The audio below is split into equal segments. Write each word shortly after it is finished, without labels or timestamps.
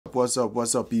What's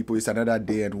up, people? It's another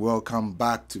day, and welcome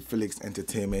back to Felix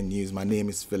Entertainment News. My name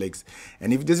is Felix,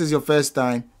 and if this is your first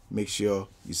time, make sure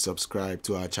you subscribe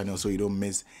to our channel so you don't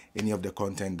miss any of the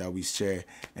content that we share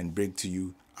and bring to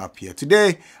you up here.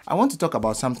 Today, I want to talk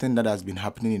about something that has been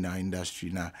happening in our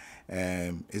industry now.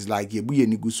 It's like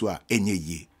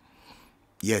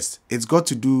yes, it's got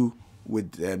to do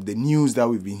with the news that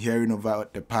we've been hearing over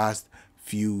the past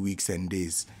few weeks and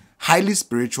days. Highly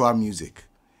spiritual music.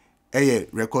 A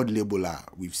record labeler,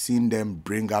 we've seen them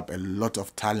bring up a lot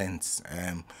of talents,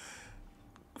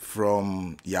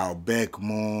 from Yao Beck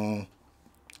Mo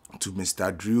to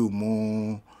Mr. Drew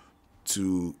Mo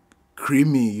to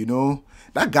Creamy. You know,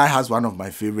 that guy has one of my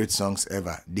favorite songs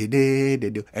ever. And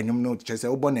you know,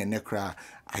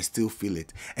 I still feel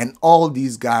it. And all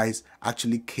these guys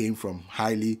actually came from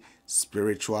highly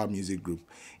spiritual music group.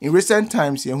 In recent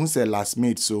times, who said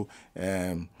Lasmid, so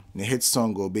the hit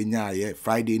song Obenya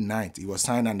Friday Night, he was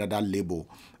signed under that label.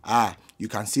 You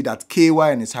can see that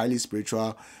KY and his highly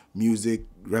spiritual music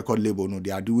record label, no,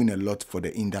 they are doing a lot for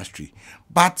the industry.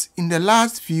 But in the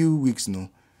last few weeks, no,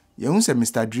 you say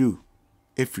Mr. Drew,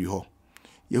 Efriho.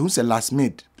 You say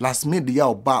Lasmid, ya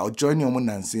oba or joining on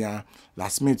Nancy,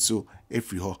 Lasmid so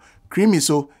Efriho. Creamy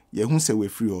so you say we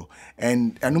free.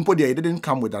 And it didn't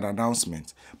come with an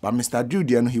announcement. But Mr. Drew,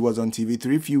 he was on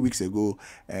TV3 a few weeks ago,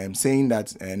 saying that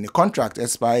the contract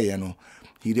expired,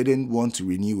 he didn't want to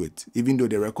renew it, even though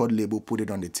the record label put it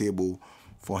on the table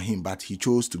for him, but he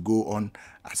chose to go on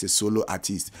as a solo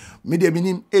artist. Maybe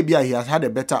he has had a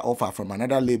better offer from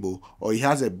another label, or he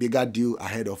has a bigger deal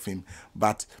ahead of him.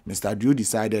 But Mr. Drew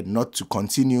decided not to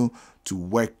continue to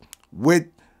work with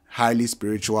highly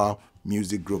spiritual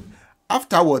music group.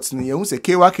 Afterwards,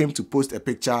 Kewa came to post a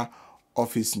picture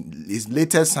of his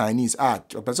latest signees.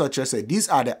 Professor said, these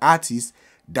are the artists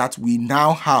that we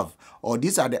now have, or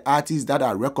these are the artists that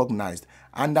are recognized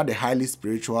under the highly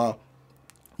spiritual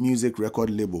music record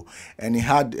label. And he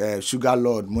had Sugar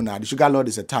Lord Mona. The Sugar Lord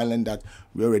is a talent that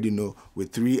we already know,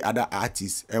 with 3 other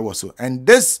artists also. And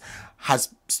this has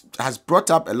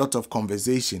brought up a lot of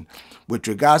conversation with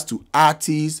regards to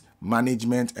artists,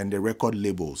 management, and the record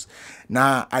labels.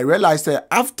 Now, I realized that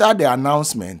after the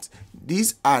announcement,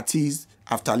 these artists,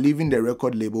 after leaving the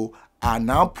record label, are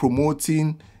now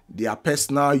promoting their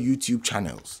personal YouTube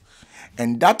channels.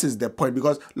 And that is the point,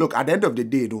 because look, at the end of the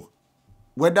day,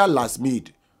 whether Lasmid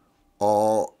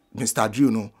or Mr.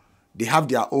 Drew, they have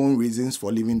their own reasons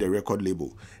for leaving the record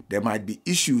label. There might be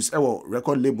issues,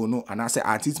 record label, and I say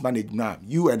artist management,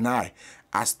 you and I,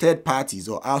 as third parties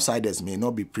or outsiders, may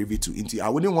not be privy to into. I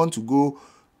wouldn't want to go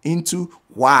into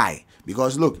why.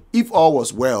 Because look, if all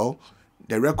was well,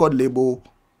 the record label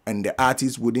and the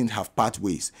artist wouldn't have part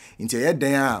ways. Into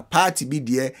there, party B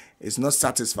there is not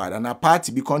satisfied, and a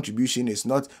party B contribution is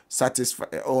not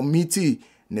satisfied, or meaty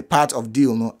the part of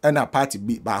deal, and a party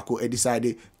B Bako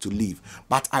decided to leave.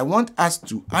 But I want us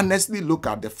to honestly look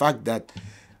at the fact that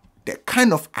the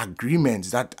kind of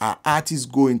agreements that our artists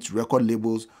go into record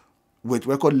labels with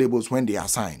record labels when they are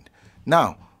signed.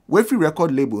 Now, with free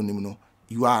record label,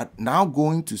 you are now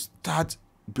going to start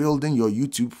building your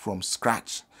YouTube from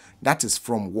scratch. That is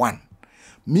from 1.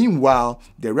 Meanwhile,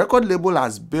 the record label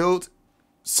has built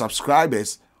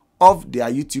subscribers of their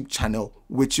YouTube channel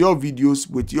with your videos,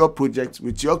 with your projects,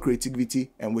 with your creativity,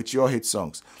 and with your hit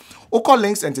songs. Oko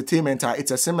Links Entertainment,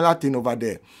 it's a similar thing over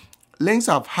there. Links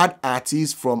have had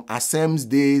artists from Asem's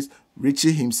days,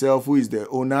 Richie himself, who is the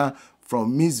owner,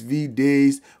 from Miss V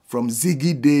days, from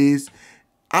Ziggy days,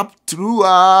 up through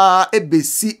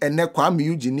ABC and Kwame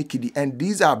Eugene, and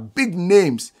these are big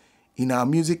names in our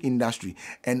music industry.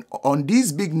 And on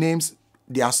these big names,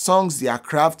 their songs, their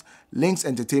craft, Links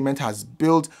Entertainment has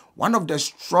built one of the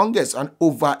strongest and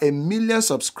over 1 million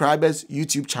subscribers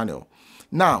YouTube channel.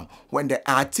 Now, when the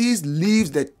artist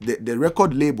leaves the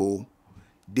record label,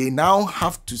 they now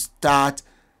have to start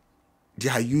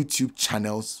their YouTube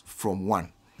channels from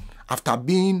 1. After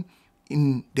being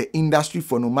in the industry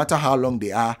for no matter how long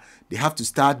they are, they have to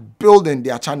start building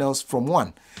their channels from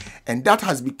 1. And that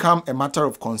has become a matter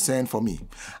of concern for me.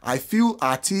 I feel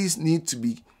artists need to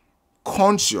be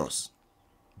conscious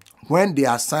when they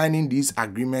are signing these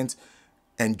agreements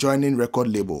and joining record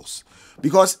labels.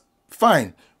 Because,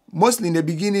 fine, mostly in the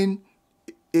beginning,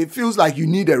 it feels like you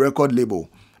need a record label.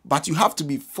 But you have to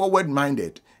be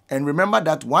forward-minded. And remember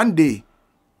that one day,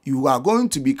 you are going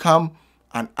to become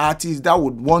an artist that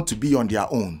would want to be on their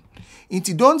own. If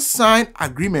you don't sign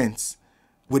agreements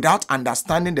without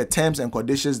understanding the terms and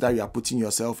conditions that you are putting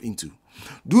yourself into.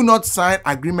 Do not sign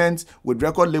agreements with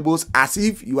record labels as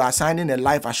if you are signing a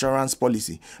life assurance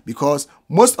policy, because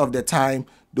most of the time,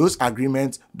 those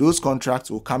agreements, those contracts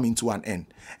will come into an end.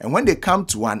 And when they come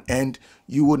to an end,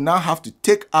 you will now have to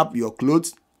take up your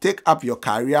clothes, take up your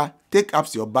career, take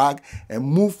up your bag, and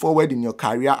move forward in your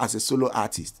career as a solo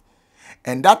artist.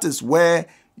 And that is where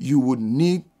you would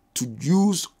need to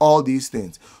use all these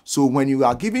things. So when you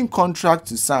are giving contract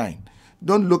to sign,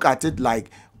 don't look at it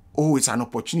like, oh, it's an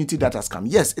opportunity that has come.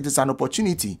 Yes, it is an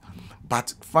opportunity,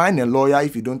 but find a lawyer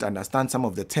if you don't understand some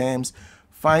of the terms.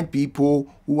 Find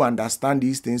people who understand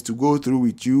these things to go through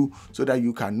with you so that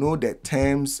you can know the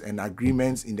terms and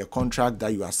agreements in the contract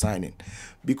that you are signing.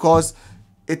 Because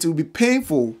it will be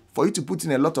painful for you to put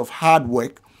in a lot of hard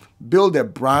work, build a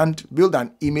brand, build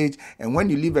an image, and when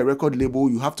you leave a record label,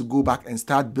 you have to go back and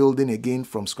start building again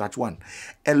from scratch one.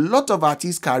 A lot of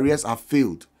artists' careers have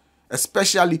failed,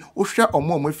 especially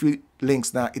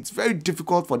links now. It's very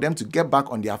difficult for them to get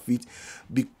back on their feet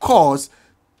because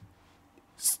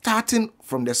starting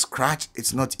from the scratch,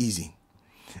 it's not easy.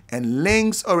 And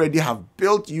links already have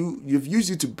built you, you've used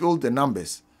it to build the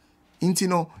numbers.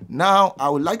 Now I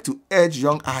would like to urge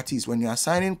young artists, when you are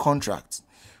signing contracts,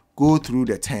 go through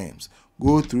the terms,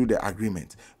 go through the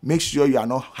agreement. Make sure you are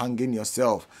not hanging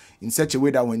yourself in such a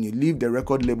way that when you leave the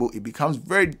record label, it becomes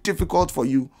very difficult for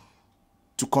you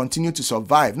to continue to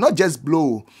survive. Not just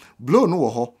blow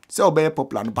no sell very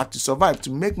popular, but to survive, to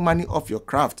make money off your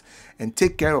craft and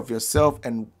take care of yourself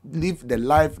and live the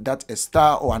life that a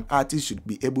star or an artist should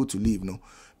be able to live. No,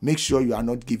 make sure you are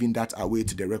not giving that away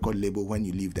to the record label when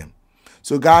you leave them.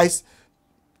 So guys,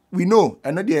 we know,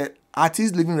 I know the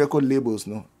artists leaving record labels,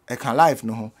 no, it can life,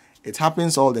 no, it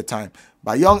happens all the time.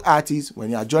 But young artists, when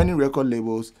you are joining record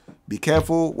labels, be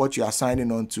careful what you are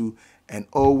signing on to, and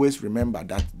always remember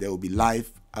that there will be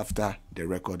life after the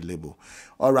record label.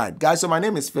 All right, guys, so my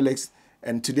name is Felix,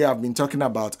 and today I've been talking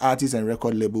about artists and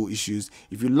record label issues.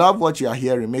 If you love what you are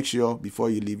hearing, make sure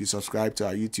before you leave, you subscribe to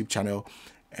our YouTube channel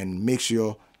and make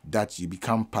sure that you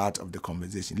become part of the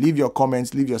conversation. Leave your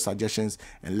comments, leave your suggestions,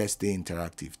 and let's stay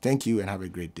interactive. Thank you and have a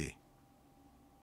great day.